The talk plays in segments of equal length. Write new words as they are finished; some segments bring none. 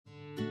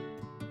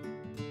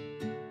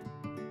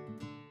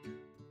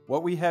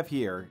What we have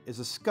here is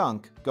a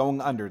skunk going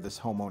under this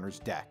homeowner's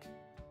deck.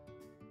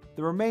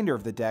 The remainder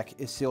of the deck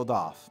is sealed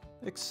off,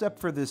 except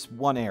for this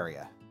one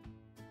area.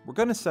 We're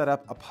going to set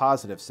up a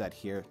positive set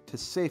here to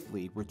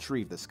safely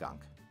retrieve the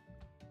skunk.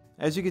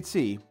 As you can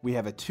see, we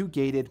have a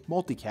 2-gated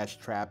multi-catch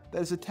trap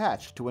that is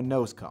attached to a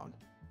nose cone.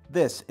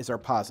 This is our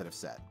positive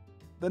set.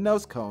 The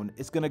nose cone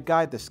is going to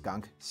guide the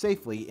skunk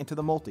safely into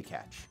the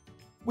multi-catch.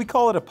 We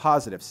call it a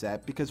positive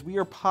set because we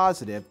are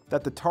positive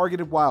that the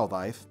targeted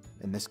wildlife,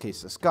 in this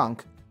case the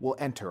skunk, will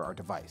enter our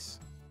device.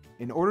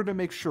 In order to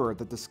make sure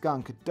that the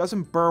skunk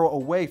doesn't burrow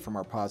away from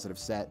our positive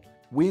set,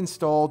 we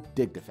installed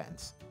Dig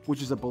Defense,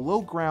 which is a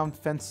below-ground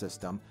fence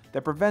system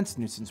that prevents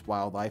nuisance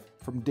wildlife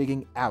from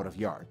digging out of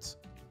yards.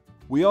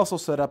 We also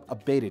set up a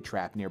baited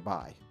trap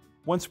nearby.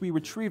 Once we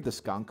retrieve the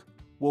skunk,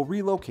 we'll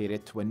relocate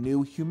it to a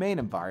new humane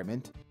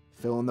environment,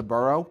 fill in the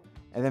burrow,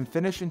 and then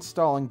finish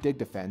installing Dig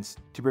Defense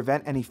to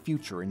prevent any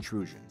future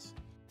intrusions.